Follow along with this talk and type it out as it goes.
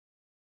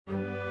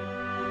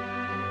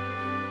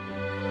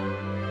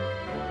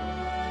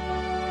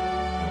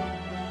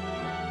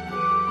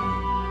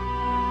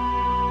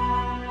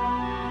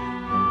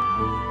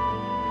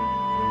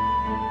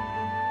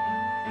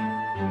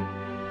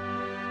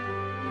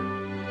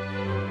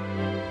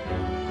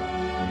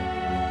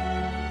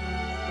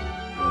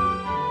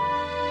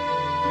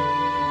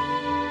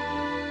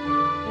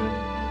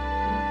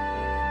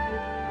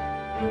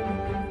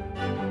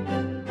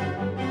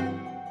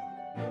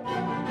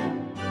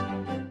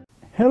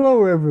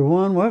Hello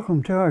everyone,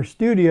 welcome to our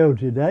studio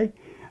today.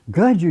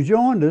 Glad you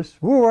joined us.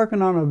 We're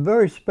working on a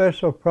very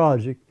special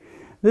project.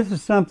 This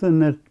is something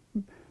that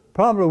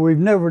probably we've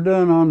never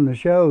done on the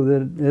show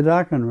that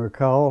I can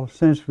recall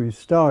since we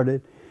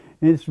started.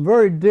 It's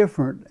very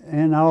different,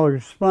 and I'll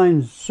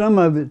explain some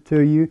of it to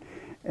you.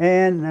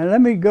 And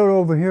let me go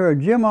over here.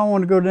 Jim, I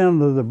want to go down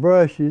to the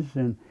brushes,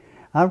 and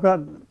I've got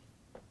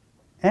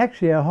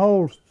actually a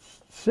whole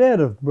set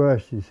of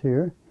brushes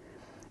here.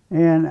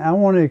 And I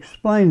want to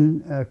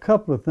explain a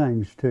couple of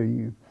things to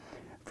you.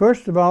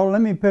 First of all, let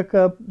me pick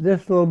up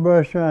this little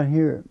brush right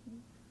here.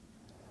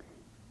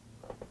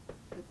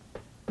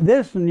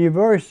 This one you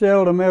very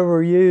seldom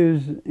ever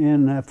use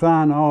in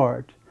fine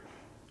art.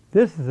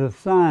 This is a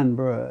sign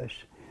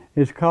brush.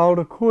 It's called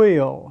a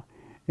quill.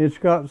 It's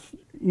got,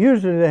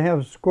 usually they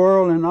have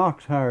squirrel and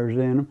ox hairs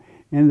in them,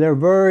 and they're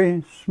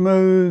very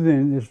smooth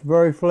and it's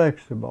very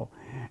flexible.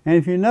 And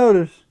if you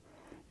notice,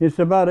 it's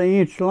about 1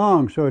 inch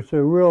long, so it's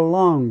a real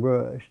long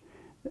brush.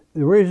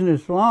 The reason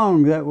it's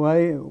long that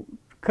way, a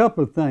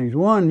couple of things.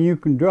 One, you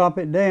can drop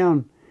it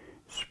down,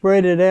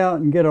 spread it out,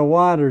 and get a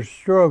wider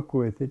stroke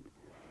with it.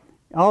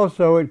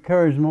 Also, it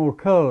carries more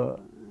color,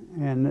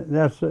 and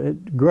that's a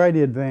great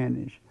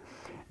advantage.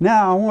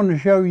 Now, I want to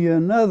show you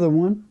another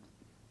one.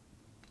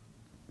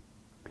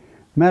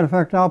 Matter of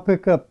fact, I'll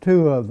pick up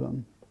 2 of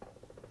them.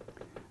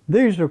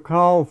 These are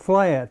called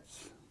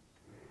flats.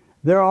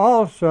 They're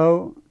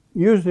also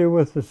usually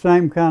with the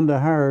same kind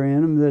of hair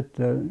in them that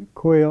the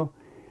quill.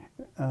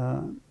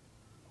 And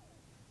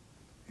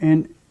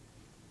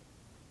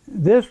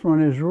this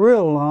one is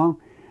real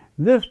long.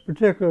 This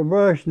particular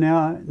brush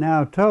now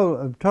I've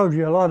told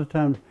you a lot of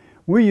times,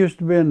 we used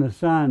to be in the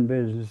sign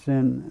business,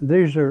 and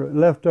these are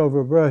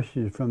leftover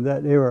brushes from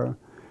that era.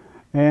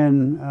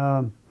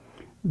 And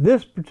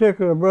this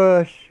particular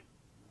brush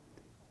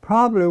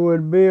probably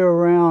would be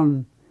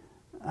around,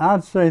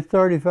 I'd say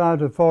 $35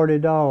 to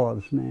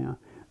 $40 now.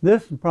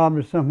 This is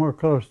probably somewhere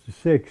close to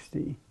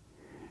 60.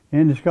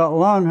 And it's got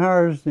long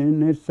hairs,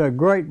 and it's a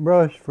great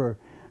brush for,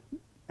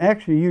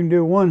 actually you can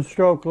do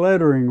 1-stroke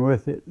lettering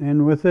with it,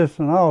 and with this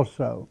one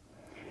also.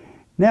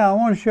 Now I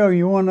want to show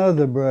you one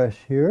other brush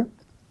here.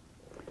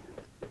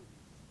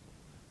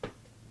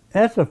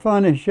 That's a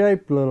funny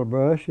shaped little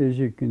brush, as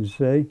you can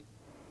see.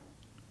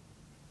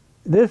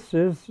 This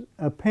is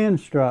a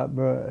pinstripe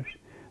brush.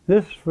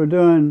 This is for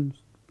doing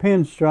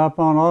pinstripe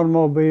on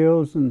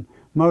automobiles and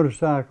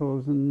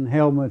motorcycles and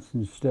helmets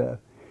and stuff.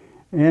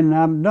 And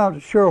I'm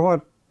not sure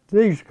what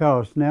these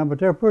cost now, but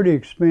they're pretty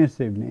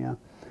expensive now.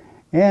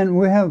 And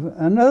we have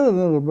another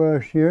little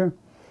brush here,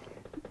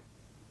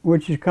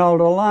 which is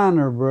called a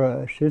liner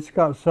brush. It's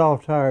got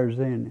soft hairs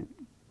in it.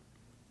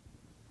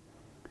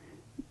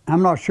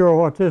 I'm not sure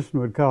what this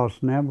one would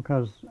cost now,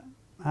 because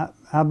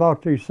I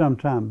bought these some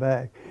time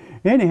back.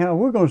 Anyhow,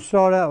 we're going to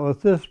start out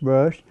with this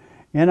brush,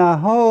 and I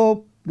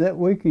hope that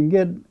we can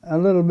get a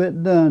little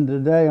bit done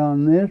today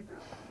on this.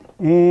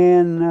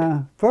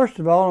 And first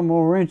of all, I'm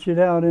going to wrench it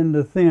out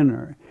into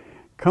thinner.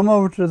 Come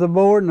over to the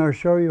board and I'll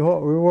show you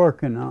what we're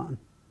working on.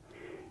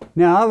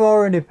 Now, I've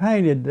already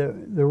painted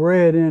the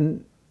red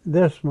in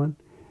this one,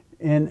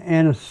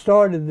 and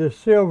started the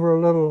silver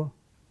little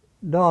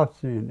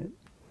dots in it.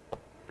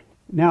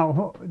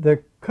 Now,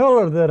 the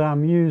color that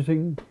I'm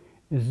using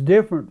is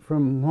different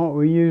from what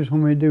we use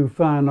when we do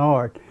fine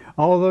art,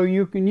 although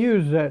you can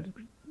use that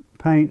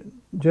paint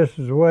just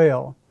as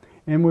well,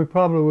 and we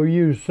probably will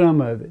use some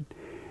of it.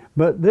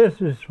 But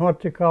this is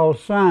what they call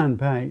sign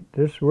paint.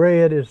 This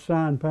red is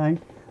sign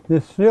paint,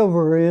 this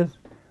silver is,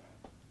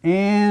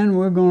 and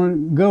we're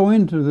going to go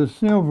into the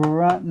silver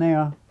right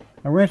now.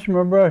 I rinse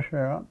my brush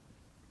out.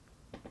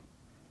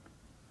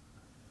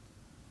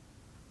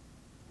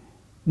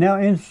 Now,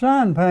 in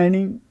sign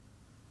painting,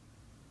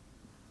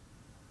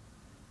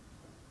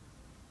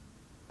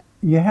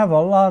 you have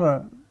a lot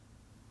of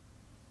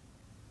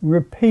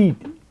repeat.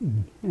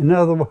 In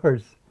other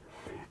words,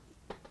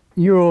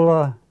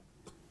 you'll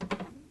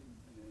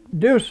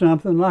do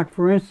something like,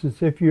 for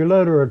instance, if you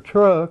letter a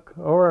truck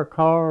or a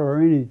car or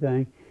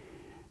anything,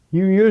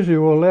 you usually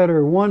will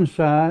letter one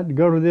side,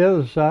 go to the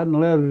other side, and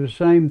letter the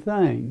same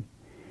thing.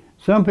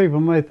 Some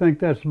people may think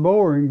that's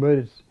boring,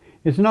 but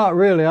it's not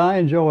really. I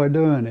enjoy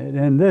doing it,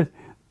 and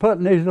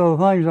putting these little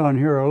things on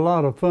here are a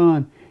lot of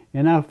fun.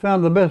 And I've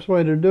found the best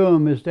way to do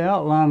them is to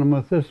outline them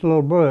with this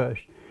little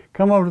brush.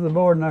 Come over to the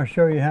board and I'll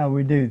show you how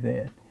we do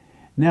that.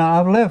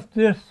 Now, I've left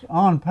this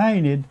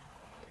unpainted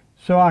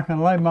so I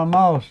can lay my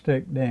maul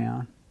stick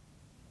down.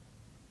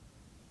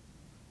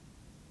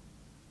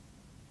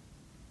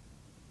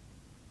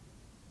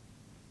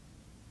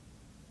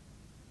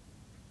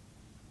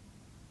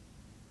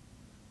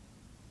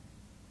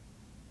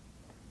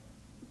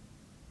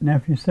 Now,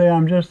 if you see,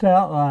 I'm just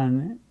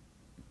outlining it.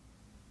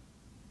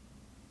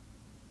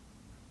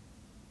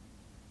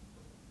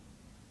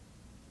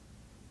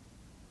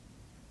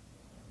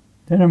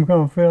 Then I'm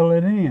going to fill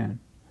it in.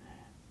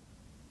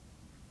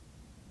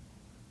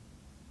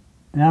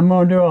 And I'm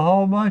going to do a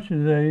whole bunch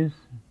of these,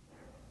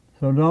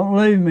 so don't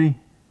leave me.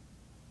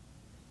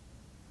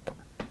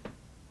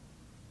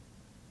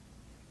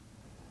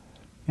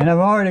 And I've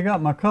already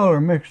got my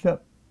color mixed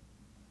up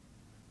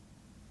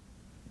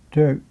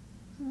to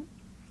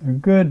a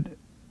good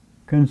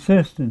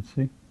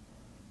consistency.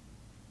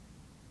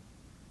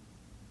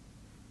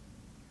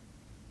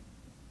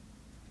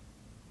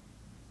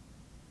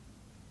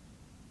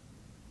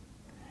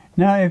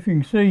 Now, if you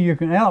can see, you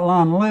can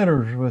outline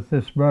letters with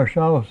this brush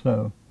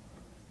also.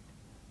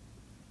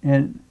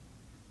 And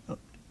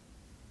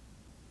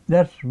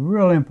that's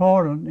really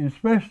important,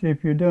 especially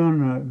if you're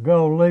doing a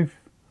gold leaf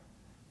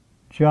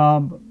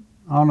job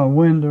on a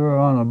window or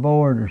on a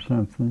board or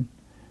something.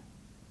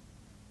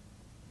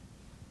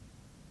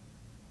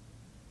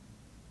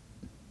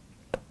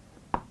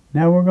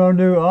 Now we're going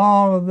to do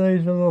all of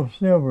these little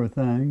silver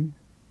things.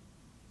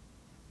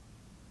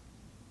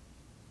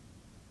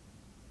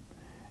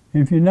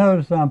 If you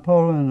notice, I'm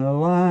pulling a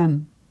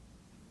line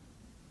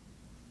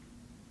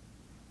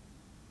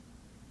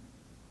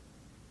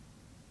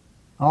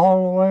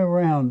all the way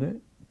around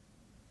it.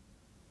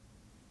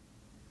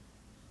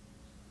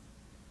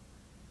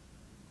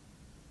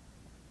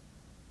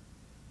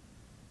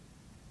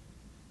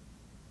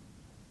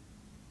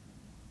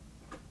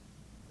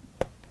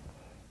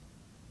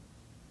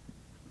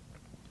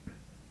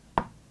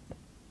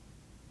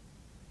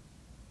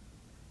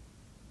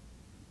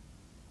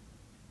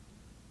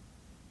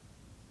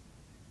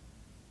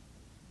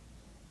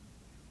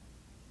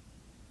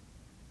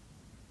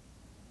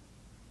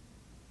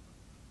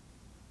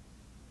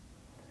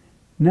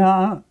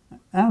 Now,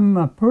 I'm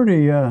a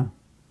pretty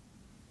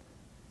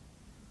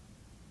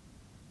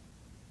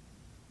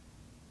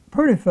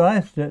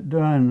fast at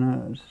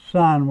doing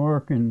sign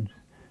work and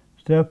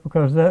stuff,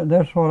 because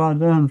that's what I've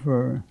done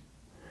for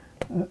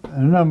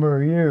a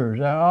number of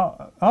years.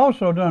 I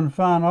also done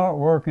fine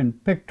artwork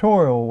and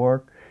pictorial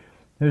work.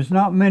 There's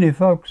not many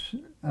folks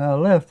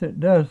left that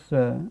does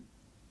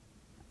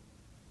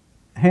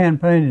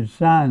hand-painted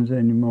signs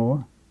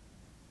anymore.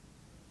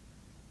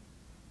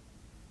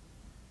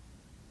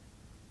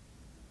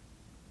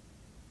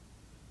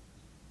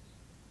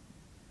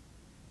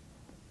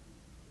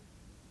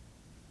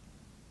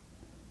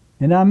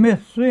 And I miss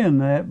seeing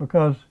that,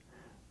 because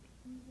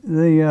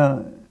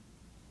the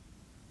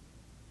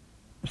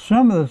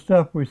some of the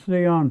stuff we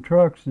see on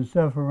trucks and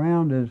stuff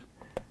around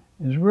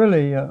is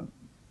really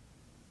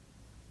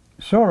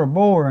sort of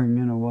boring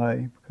in a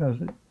way,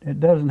 because it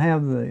doesn't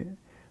have the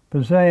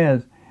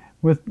pizzazz.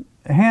 With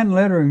a hand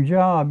lettering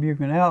job, you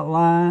can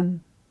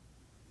outline,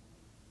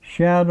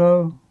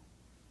 shadow,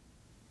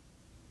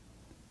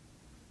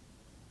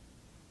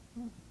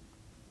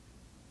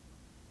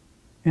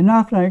 and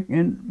I think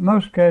in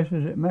most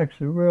cases it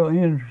makes a real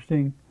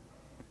interesting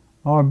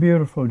or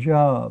beautiful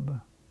job.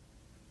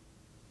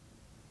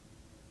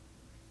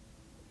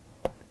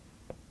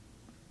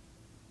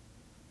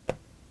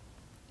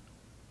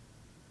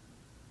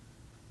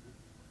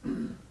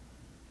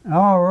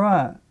 All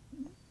right.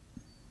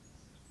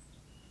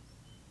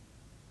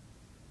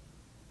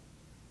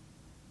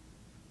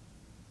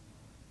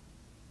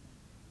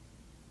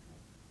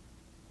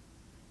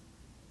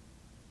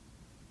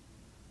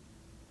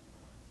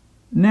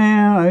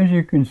 Now, as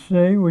you can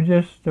see, we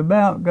just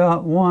about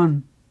got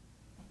one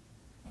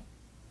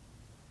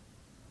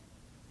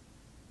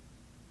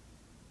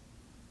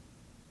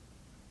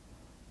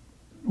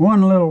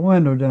little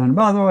window done.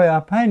 By the way, I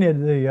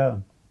painted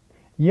the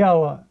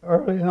yellow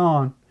early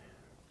on,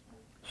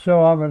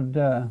 so I would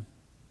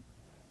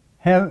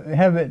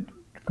have it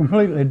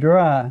completely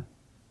dry.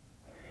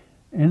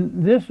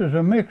 And this is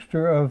a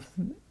mixture of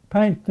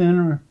paint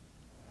thinner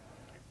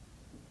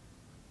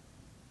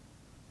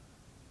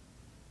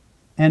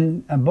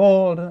and a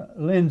boiled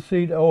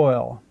linseed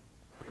oil.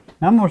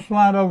 Now I'm going to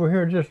slide over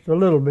here just a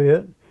little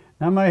bit.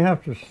 I may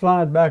have to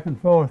slide back and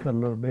forth a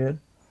little bit.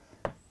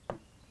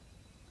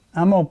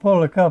 I'm going to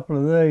pull a couple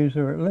of these,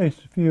 or at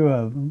least a few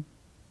of them.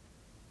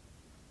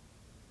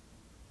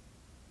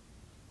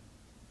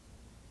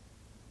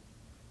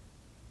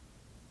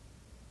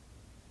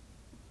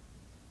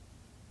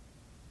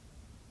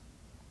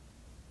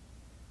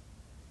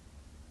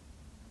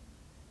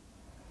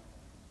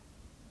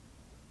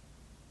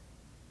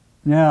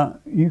 Now,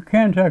 you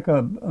can take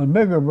a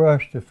bigger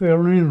brush to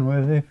fill in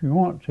with if you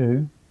want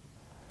to,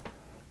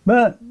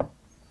 but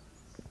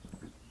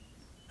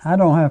I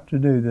don't have to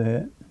do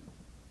that.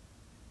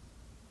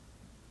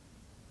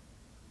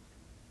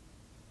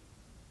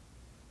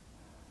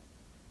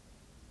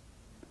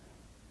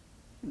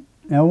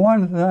 Now,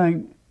 one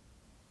thing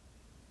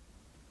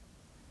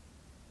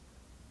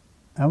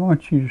I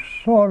want you to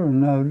sort of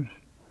notice,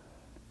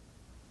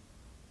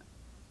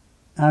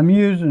 I'm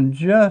using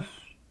just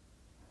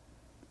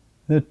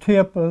the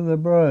tip of the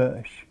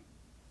brush.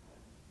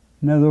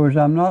 In other words,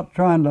 I'm not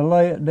trying to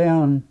lay it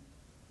down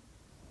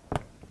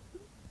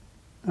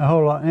a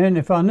whole lot. And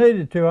if I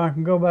needed to, I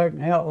can go back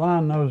and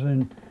outline those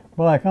in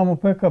black. I'm going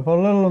to pick up a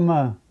little of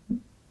my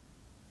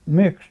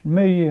mixed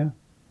media,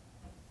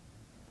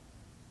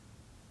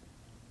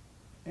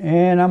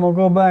 and I'm going to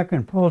go back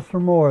and pull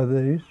some more of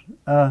these.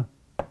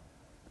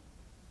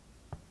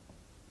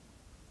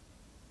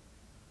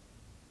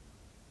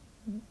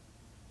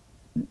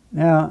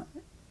 Now,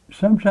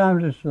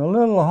 sometimes it's a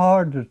little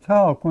hard to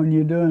talk when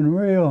you're doing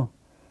real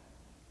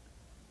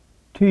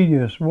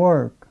tedious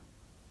work.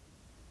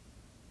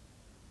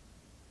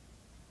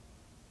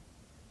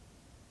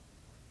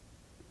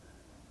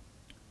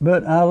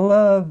 But I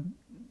love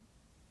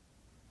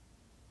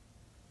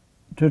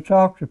to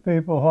talk to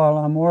people while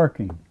I'm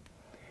working.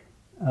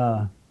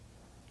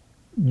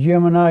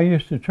 Jim and I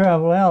used to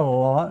travel out a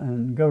lot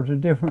and go to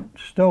different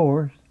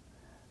stores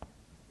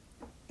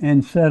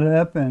and set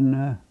up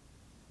and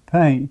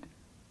paint.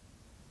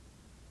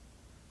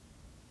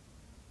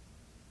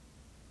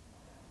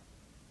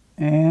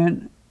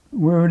 And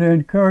we would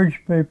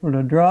encourage people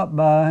to drop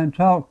by and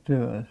talk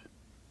to us.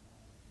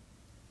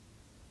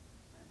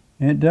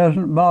 It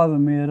doesn't bother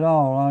me at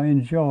all. I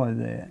enjoy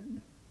that.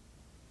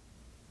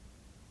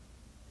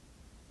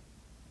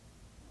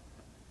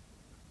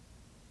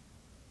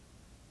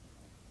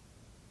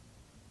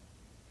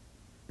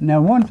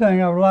 Now, one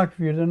thing I would like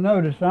for you to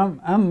notice,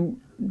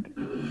 I'm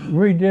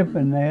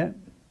re-dipping that.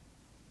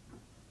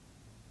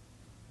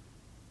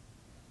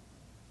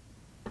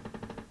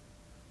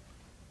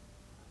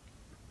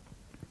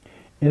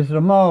 It's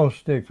a maul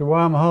stick, the way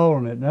I'm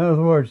holding it. In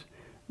other words,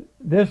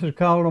 this is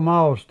called a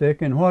maul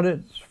stick, and what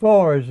it's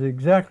for is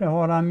exactly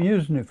what I'm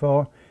using it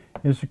for,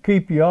 is to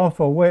keep you off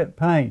of wet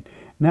paint.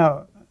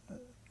 Now,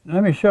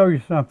 let me show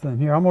you something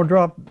here. I'm going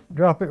to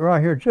drop it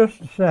right here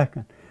just a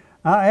second.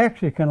 I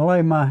actually can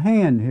lay my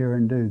hand here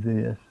and do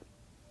this.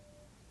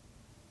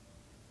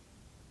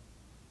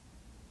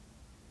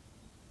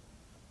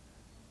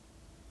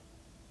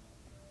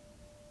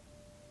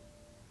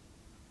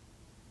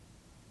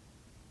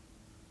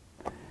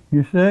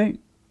 You see?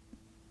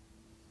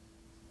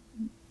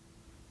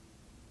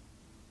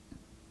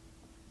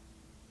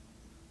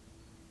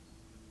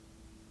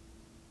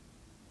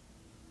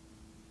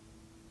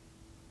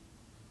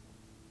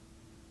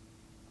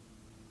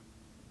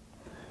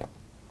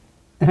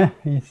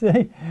 You see?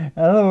 In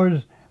other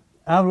words,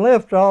 I've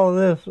left all of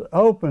this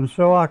open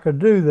so I could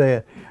do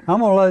that. I'm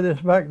going to lay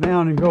this back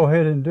down and go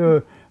ahead and do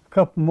a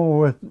couple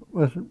more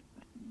with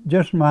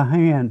just my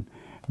hand.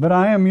 But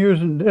I am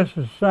using this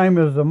the same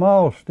as the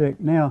maul stick.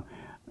 Now,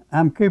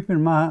 I'm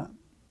keeping my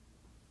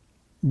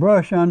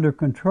brush under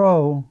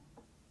control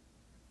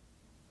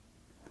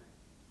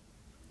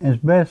as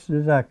best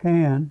as I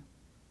can.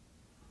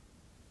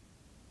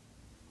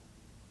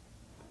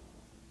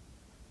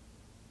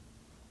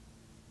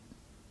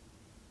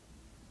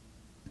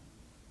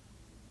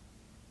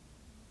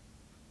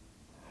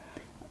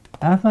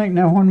 I think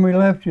now when we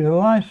left you the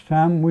last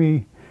time,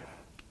 we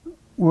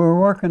were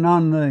working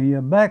on the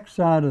back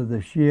side of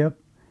the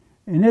ship,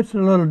 and it's a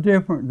little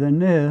different than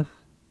this.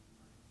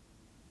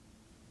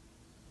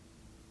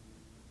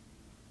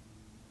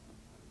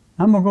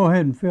 I'm going to go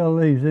ahead and fill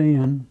these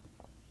in.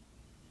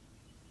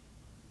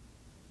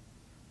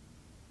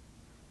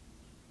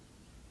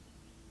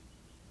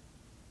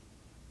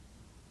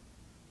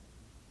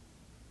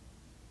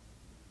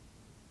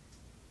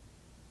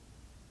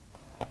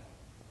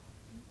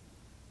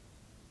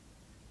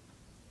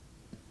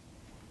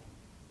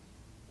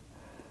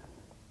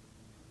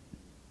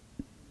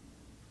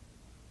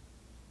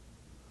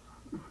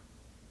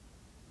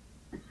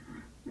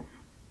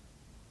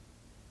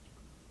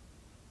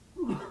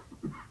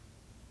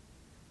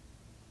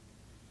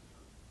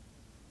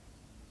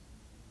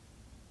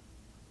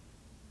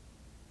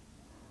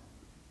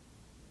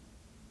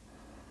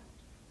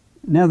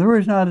 Now, the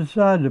reason I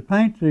decided to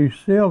paint these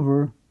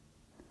silver,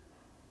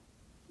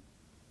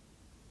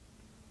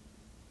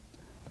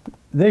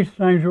 these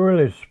things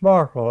really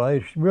sparkle.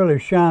 They really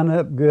shine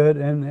up good,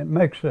 and it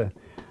makes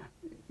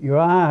your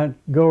eye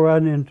go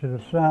right into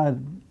the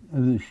side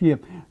of the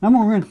ship. I'm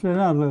going to rinse it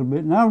out a little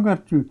bit. Now I've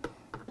got to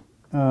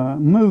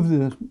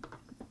move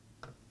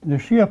the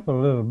ship a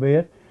little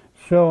bit,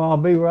 so I'll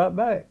be right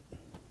back.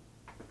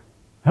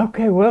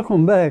 Okay,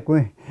 welcome back.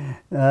 We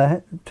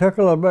took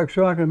a little break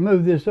so I can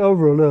move this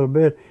over a little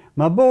bit.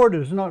 My board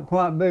is not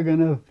quite big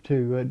enough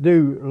to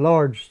do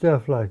large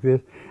stuff like this.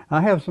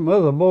 I have some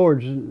other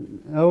boards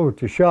over at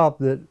the shop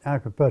that I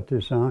could put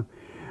this on,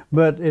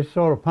 but it's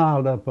sort of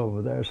piled up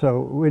over there.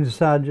 So we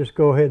decided just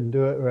go ahead and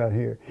do it right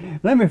here.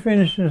 Let me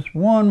finish this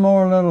one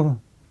more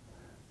little,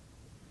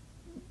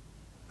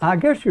 I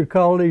guess you'd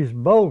call these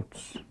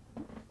bolts.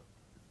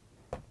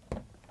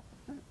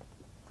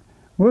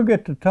 We'll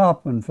get the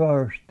top one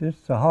first.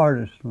 It's the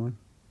hardest one.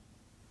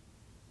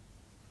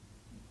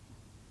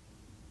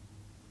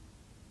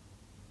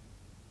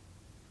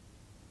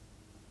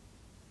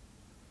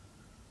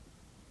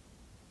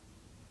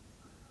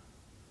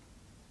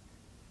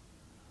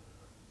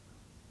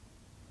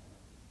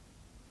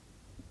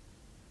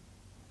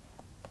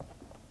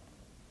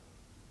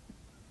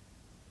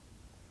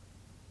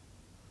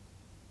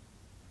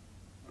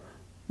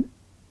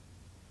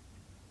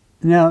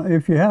 Now,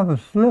 if you have a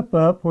slip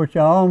up, which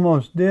I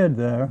almost did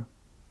there,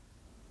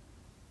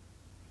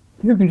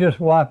 you can just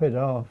wipe it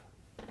off.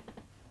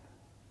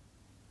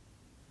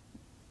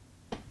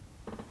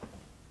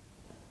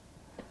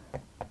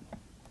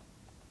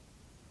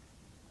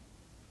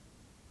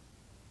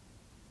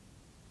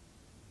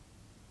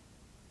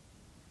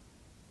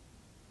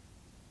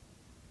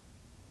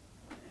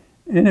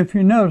 And if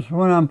you notice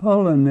when I'm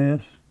pulling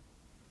this,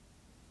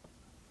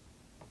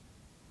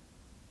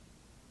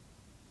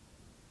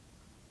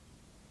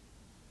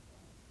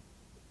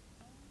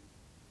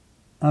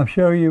 I'll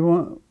show you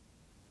one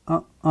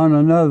on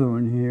another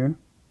one here.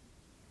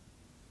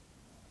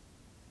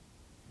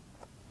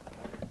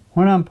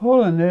 When I'm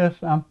pulling this,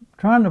 I'm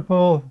trying to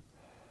pull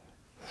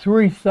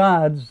 3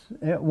 sides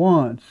at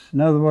once. In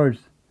other words,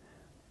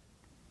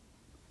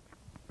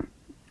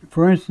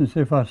 for instance,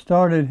 if I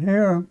started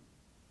here,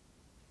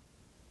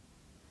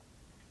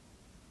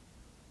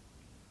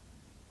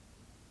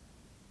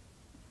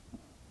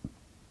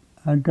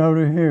 I'd go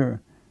to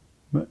here.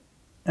 But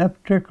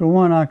that particular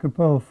one I could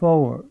pull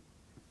forward.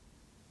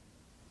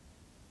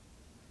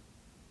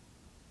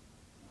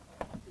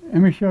 Let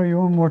me show you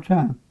one more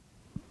time.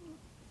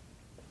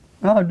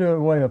 I'll do it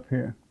way up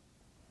here.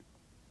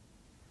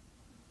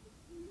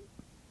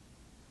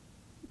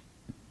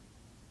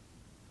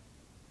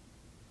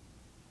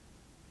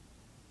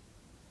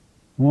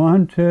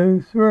 One,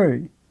 two,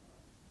 three.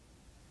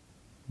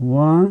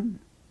 1,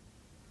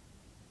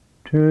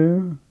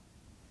 2,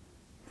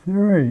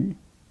 3.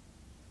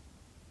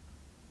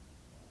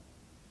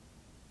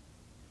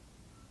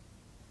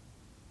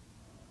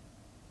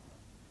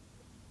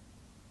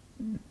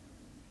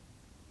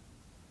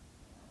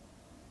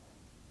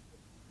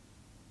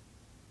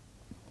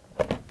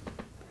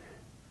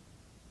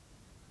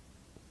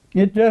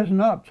 It does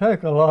not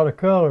take a lot of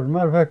color. As a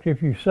matter of fact,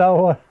 if you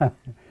saw what I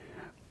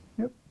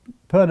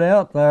put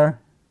out there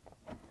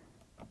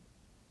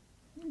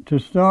to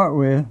start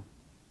with,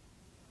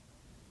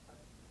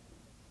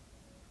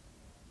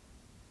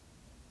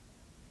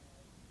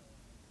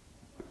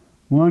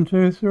 one,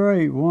 two,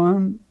 three.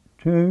 1,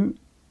 2,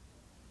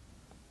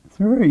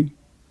 3.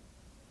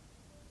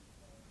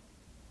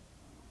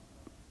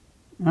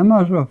 I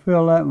might as well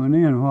fill that one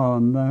in while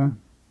I'm there.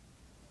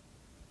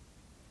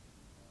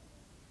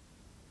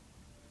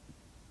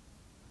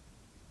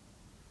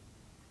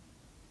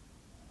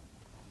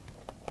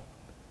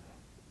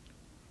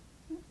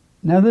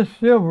 Now this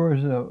silver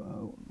is a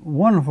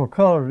wonderful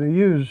color to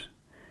use.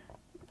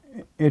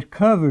 It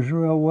covers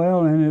real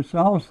well, and it's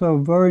also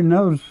very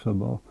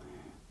noticeable.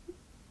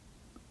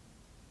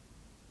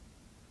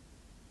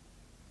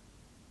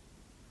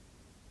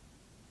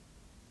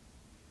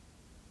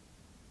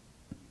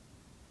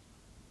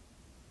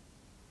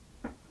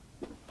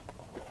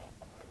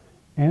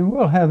 And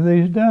we'll have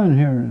these done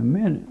here in a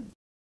minute.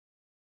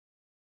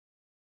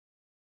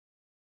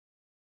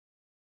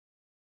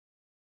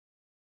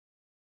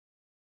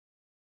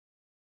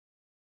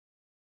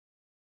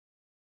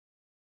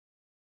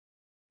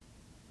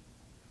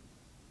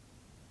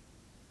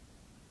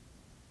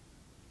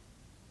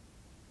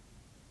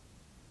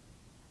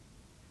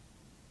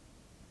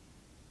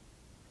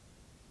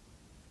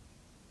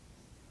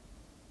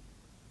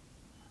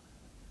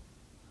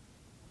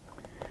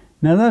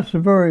 Now that's a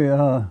very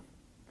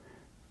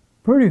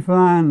pretty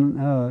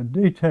fine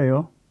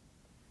detail.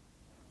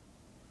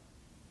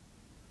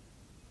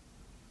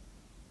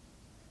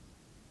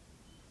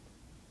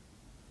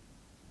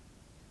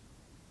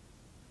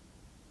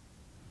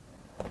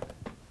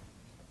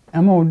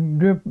 I'm going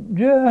to drip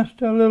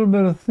just a little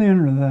bit of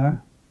thinner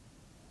there.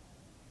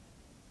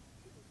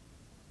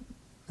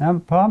 I'll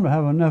probably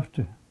have enough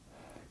to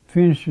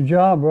finish the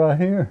job right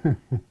here.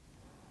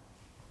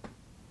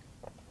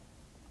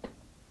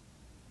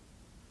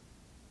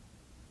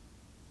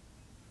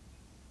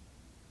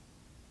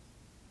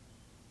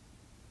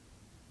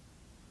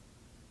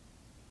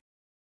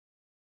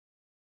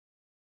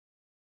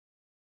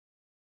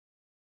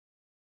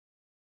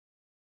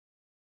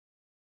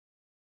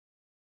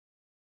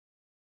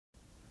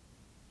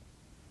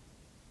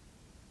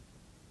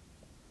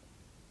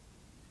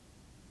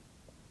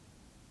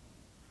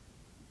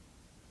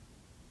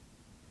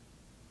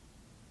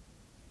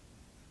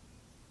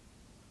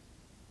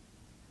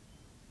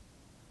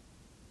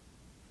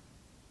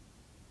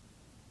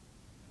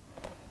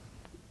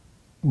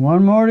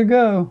 One more to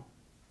go.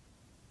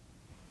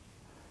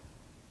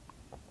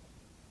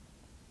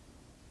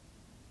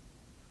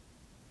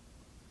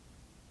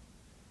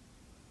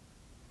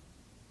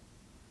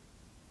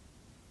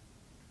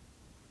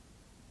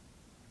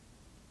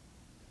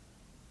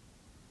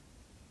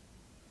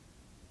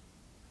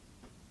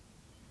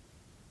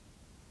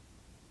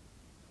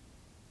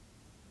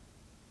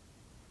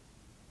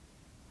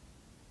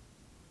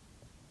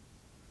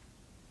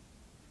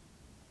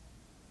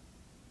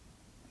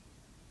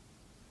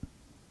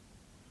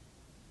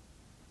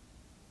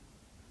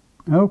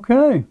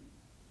 Okay,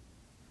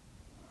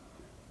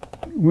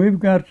 we've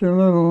got the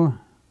little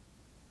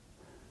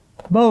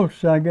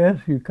bolts, I guess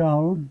you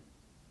call them,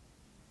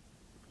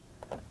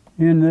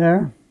 in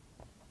there.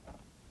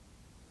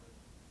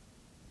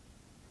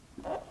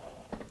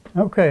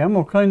 Okay, I'm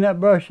going to clean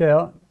that brush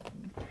out.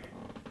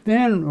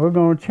 Then we're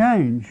going to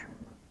change.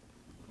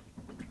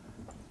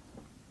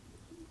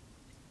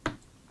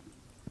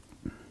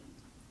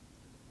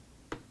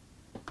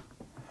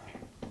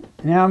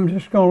 Now I'm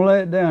just going to lay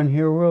it down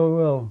here.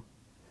 We'll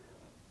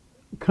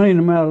clean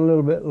them out a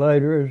little bit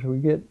later as we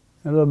get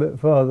a little bit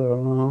further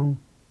along.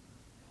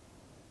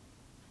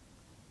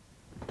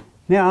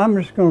 Now I'm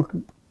just going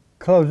to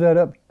close that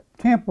up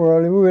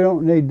temporarily. We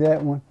don't need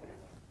that one.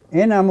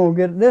 And I'm going to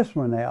get this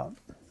one out.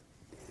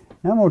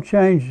 Now I'm going to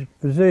change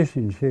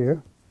positions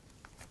here.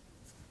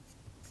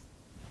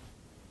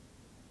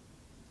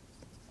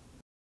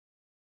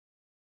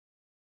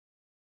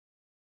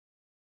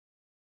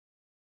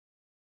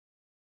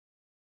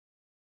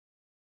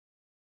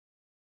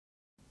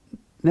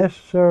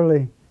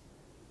 Necessarily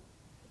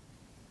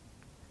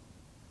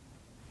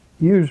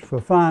used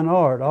for fine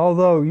art,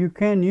 although you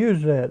can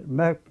use that.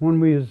 Back when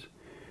we was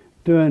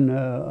doing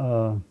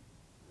the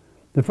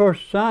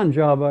first sign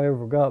job I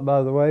ever got,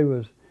 by the way,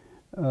 was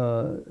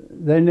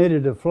they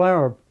needed a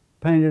flower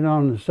painted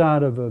on the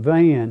side of a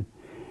van,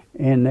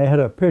 and they had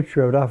a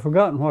picture of it. I've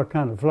forgotten what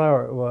kind of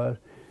flower it was,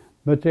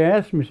 but they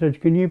asked me, said,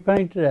 "Can you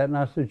paint that?" And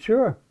I said,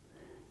 "Sure."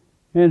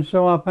 And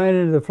so I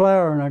painted the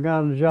flower, and I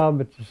got a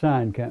job at the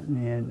sign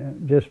company,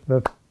 and just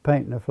by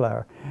painting the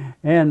flower.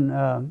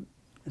 And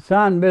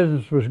sign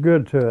business was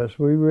good to us.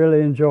 We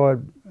really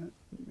enjoyed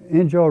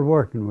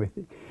working with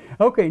it.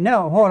 Okay,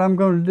 now what I'm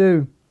going to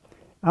do,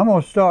 I'm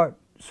going to start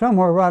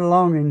somewhere right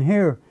along in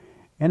here,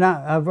 and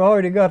I've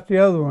already got the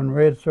other one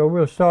red, so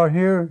we'll start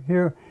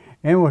here,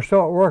 and we'll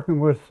start working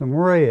with some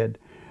red.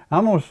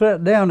 I'm going to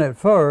set down at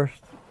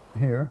first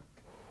here,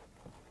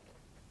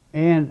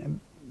 and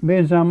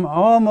because I'm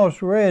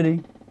almost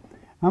ready,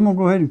 I'm going to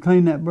go ahead and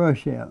clean that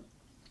brush out.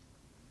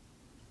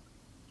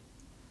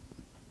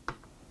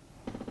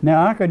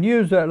 Now I could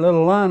use that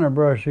little liner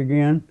brush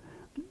again,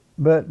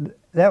 but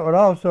that would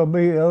also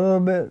be a little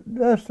bit,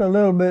 just a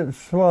little bit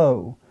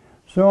slow.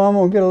 So I'm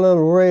going to get a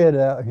little red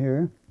out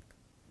here.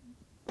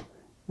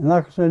 And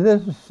like I said,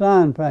 this is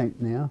sign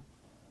paint now.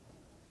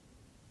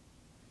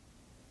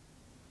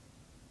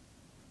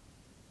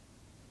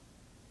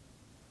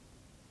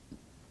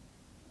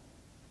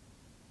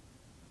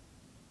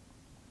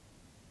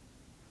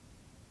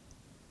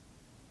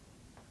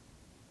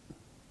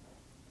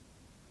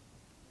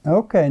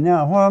 Okay,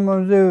 now what I'm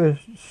going to do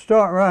is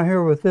start right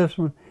here with this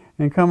one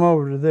and come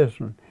over to this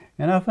one.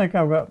 And I think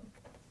I've got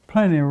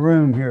plenty of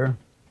room here.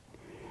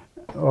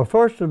 Well,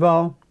 first of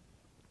all,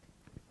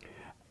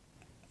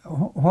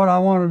 what I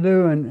want to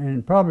do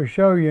and probably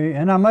show you,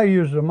 and I may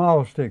use the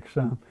maul stick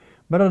some,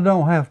 but I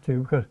don't have to,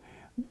 because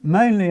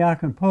mainly I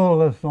can pull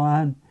this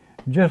line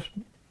just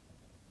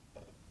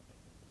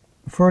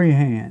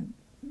freehand.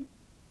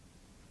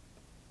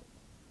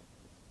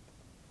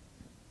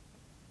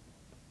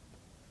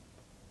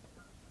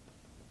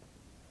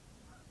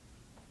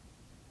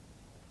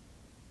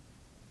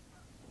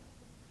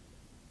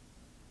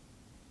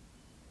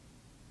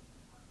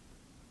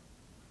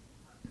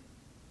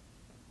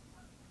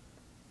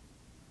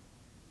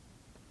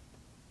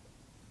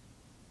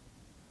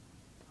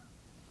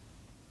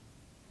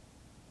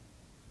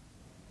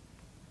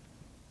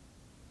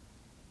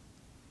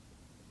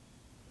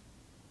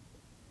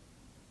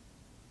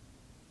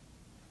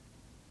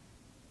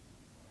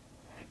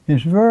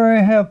 It's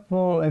very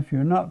helpful if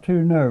you're not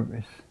too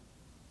nervous.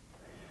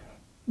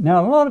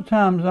 Now, a lot of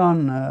times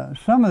on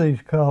some of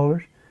these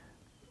colors,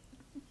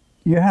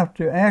 you have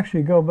to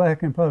actually go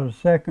back and put a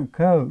second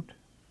coat.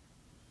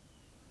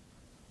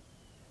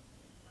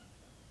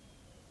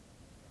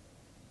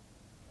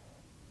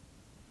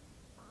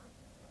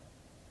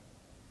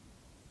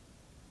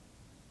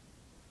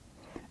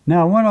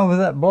 Now, I went over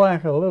that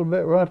black a little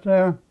bit right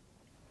there.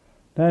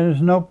 That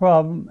is no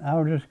problem.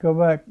 I'll just go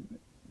back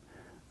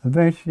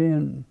eventually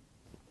and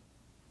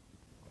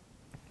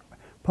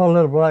put a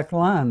little black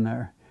line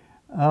there.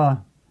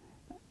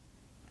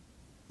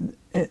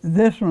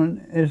 This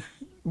one is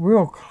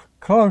real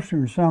closer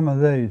than some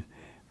of these,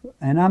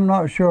 and I'm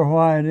not sure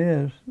why it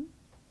is.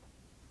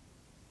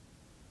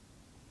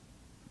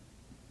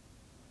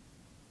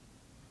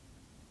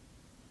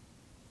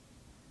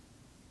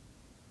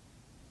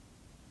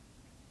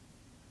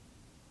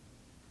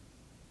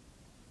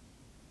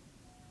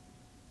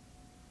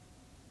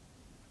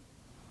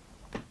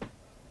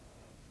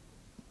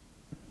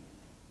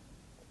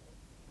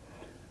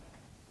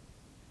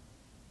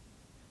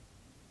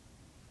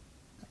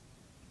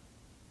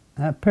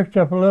 I picked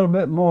up a little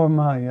bit more of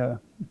my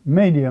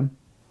medium.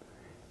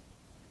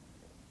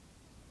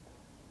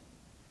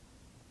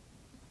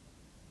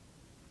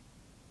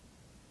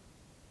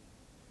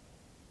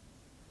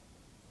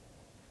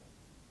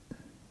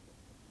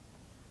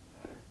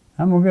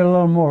 I'm going to get a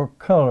little more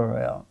color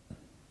out.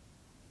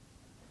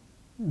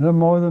 A little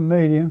more than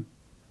medium.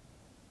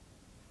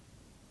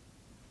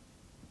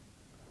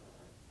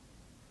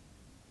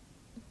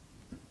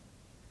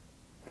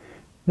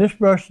 This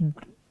brush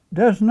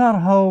does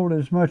not hold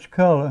as much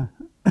color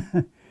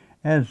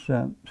as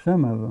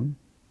some of them.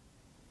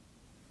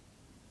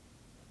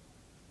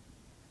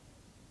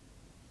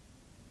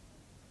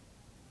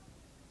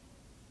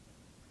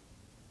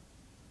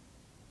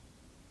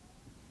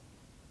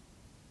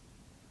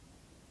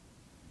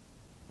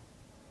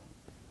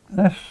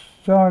 Let's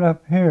start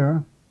up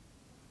here.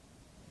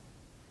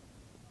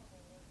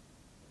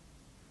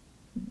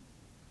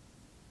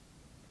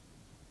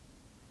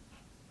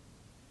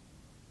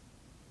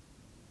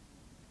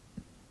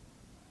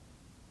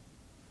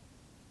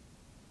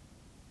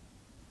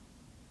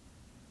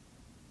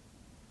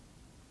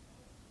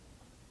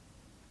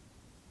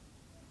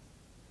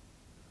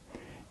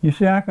 You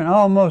see, I can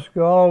almost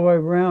go all the way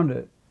around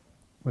it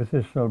with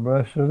this little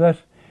brush, so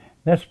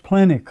that's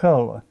plenty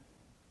color.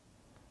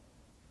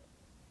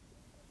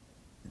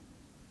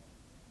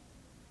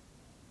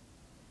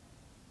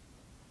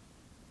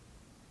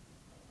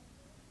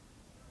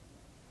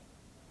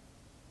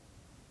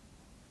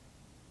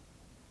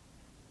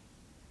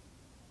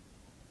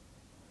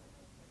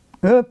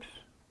 Oops.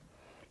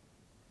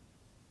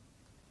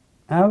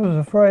 I was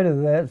afraid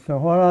of that, so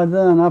what I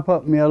done, I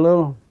put me a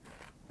little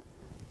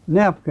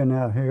napkin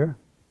out here.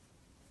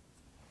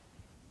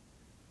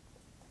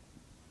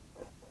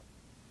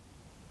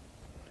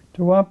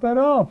 To wipe that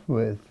off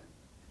with.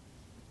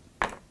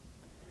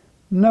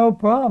 No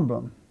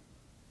problem.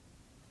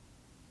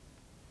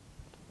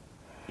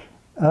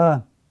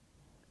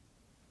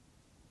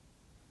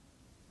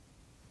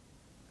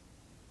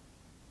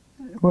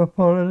 We'll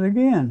pull it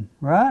again,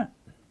 right?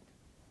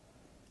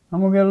 I'm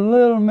gonna get a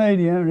little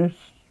medium. It's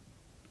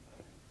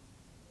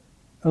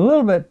a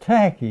little bit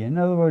tacky. In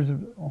other words,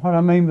 what I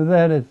mean by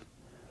that is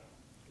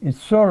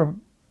it's sort of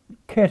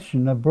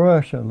catching the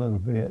brush a little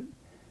bit.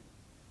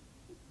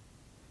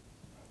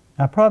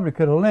 I probably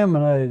could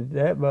eliminate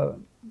that by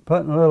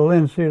putting a little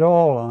linseed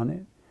oil on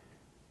it.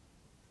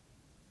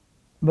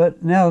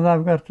 But now that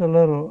I've got the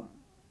little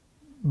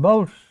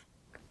bolts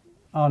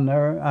on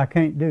there, I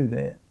can't do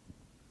that.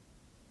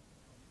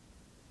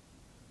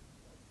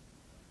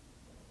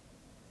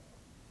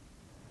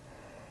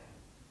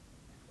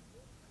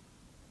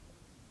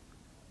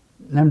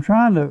 I'm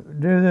trying to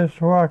do this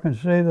where I can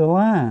see the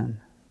line.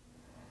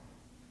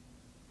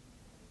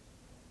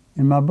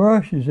 And my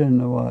brush is in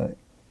the way.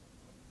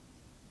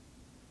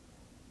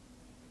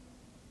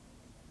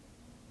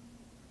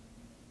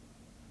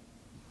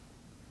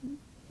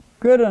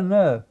 Good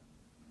enough.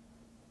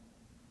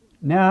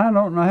 Now, I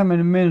don't know how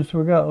many minutes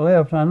we got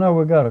left. I know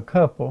we got a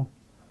couple.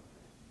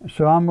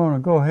 So I'm going to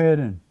go ahead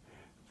and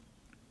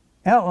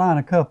outline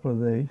a couple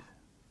of these.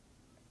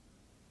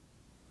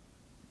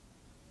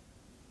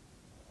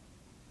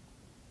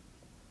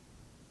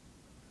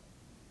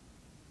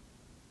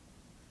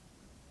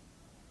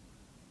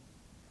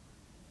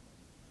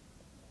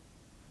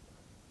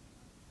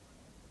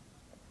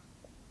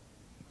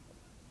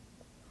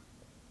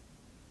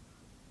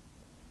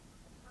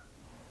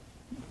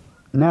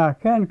 Now I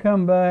can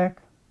come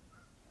back.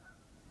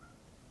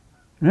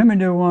 Let me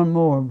do one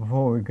more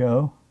before we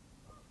go.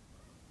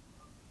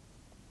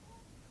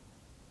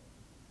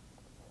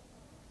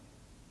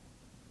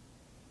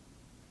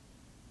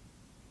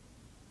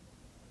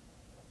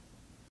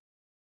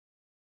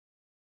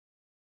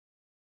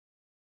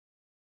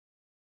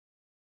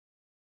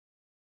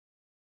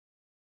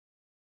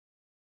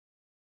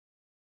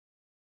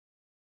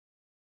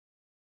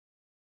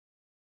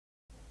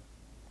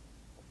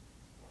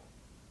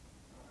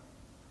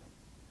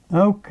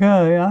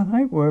 Okay, I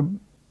think we're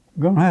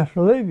going to have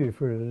to leave you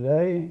for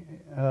today.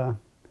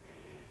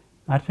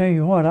 I tell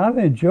you what, I've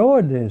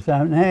enjoyed this.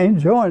 I'm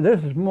enjoying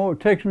this. Is more,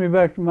 takes me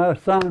back to my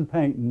sign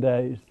painting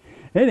days.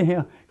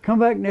 Anyhow, come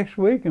back next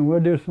week and we'll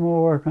do some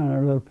more work on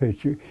our little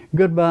picture.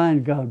 Goodbye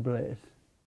and God bless.